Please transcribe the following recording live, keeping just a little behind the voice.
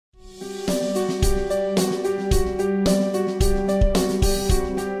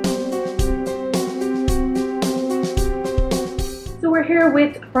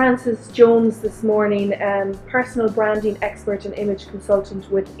Frances Jones this morning, personal branding expert and image consultant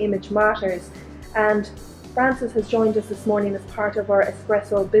with Image Matters. And Frances has joined us this morning as part of our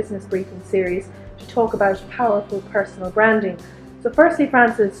Espresso Business Briefing series to talk about powerful personal branding. So firstly,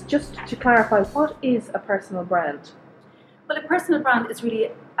 Frances, just to clarify, what is a personal brand? Well, a personal brand is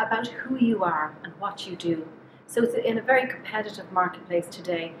really about who you are and what you do. So it's in a very competitive marketplace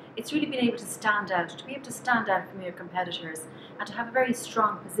today. It's really being able to stand out, to be able to stand out from your competitors and to have a very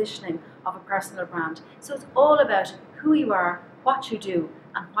strong positioning of a personal brand. So it's all about who you are, what you do,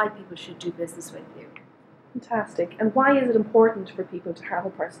 and why people should do business with you. Fantastic. And why is it important for people to have a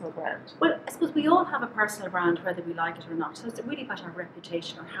personal brand? Well, I suppose we all have a personal brand, whether we like it or not. So it's really about our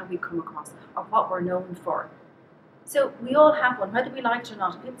reputation or how we come across or what we're known for. So we all have one, whether we like it or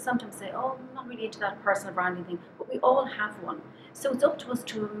not. People sometimes say, oh, I'm not really into that personal branding thing, but we all have one. So it's up to us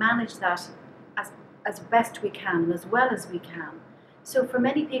to manage that as best we can and as well as we can. So for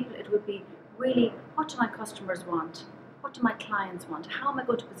many people it would be really, what do my customers want? What do my clients want? How am I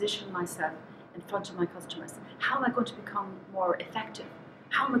going to position myself in front of my customers? How am I going to become more effective?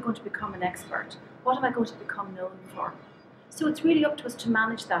 How am I going to become an expert? What am I going to become known for? So it's really up to us to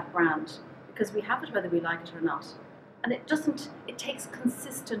manage that brand because we have it whether we like it or not. And it takes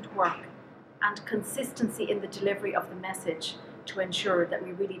consistent work and consistency in the delivery of the message to ensure that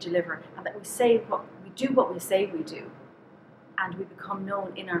we really deliver and that we do what we say we do, and we become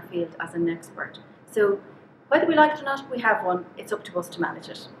known in our field as an expert. So whether we like it or not, we have one, it's up to us to manage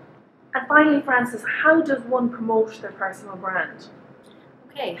it. And finally, Frances, how does one promote their personal brand?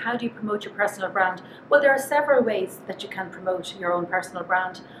 Okay, how do you promote your personal brand? Well, there are several ways that you can promote your own personal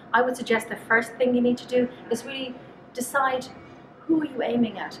brand. I would suggest the first thing you need to do is really decide who are you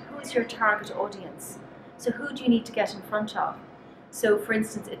aiming at? Who is your target audience? So who do you need to get in front of? So for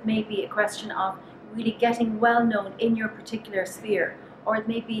instance, it may be a question of really getting well known in your particular sphere, or it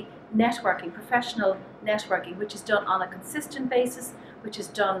may be networking, professional networking, which is done on a consistent basis, which is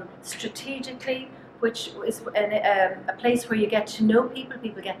done strategically, which is a place where you get to know people,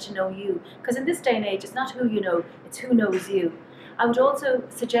 people get to know you. Because in this day and age, it's not who you know, it's who knows you. I would also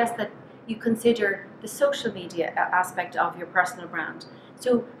suggest that you consider the social media aspect of your personal brand.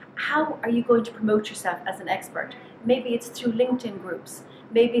 So how are you going to promote yourself as an expert? Maybe it's through LinkedIn groups.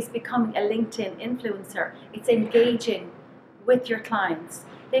 Maybe it's becoming a LinkedIn influencer. It's engaging with your clients.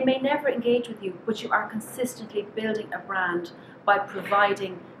 They may never engage with you, but you are consistently building a brand by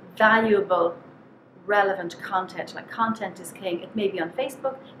providing valuable, relevant content. Like, content is king. It may be on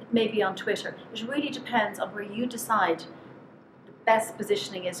Facebook, it may be on Twitter. It really depends on where you decide the best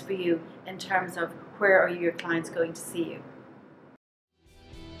positioning is for you in terms of where are your clients going to see you.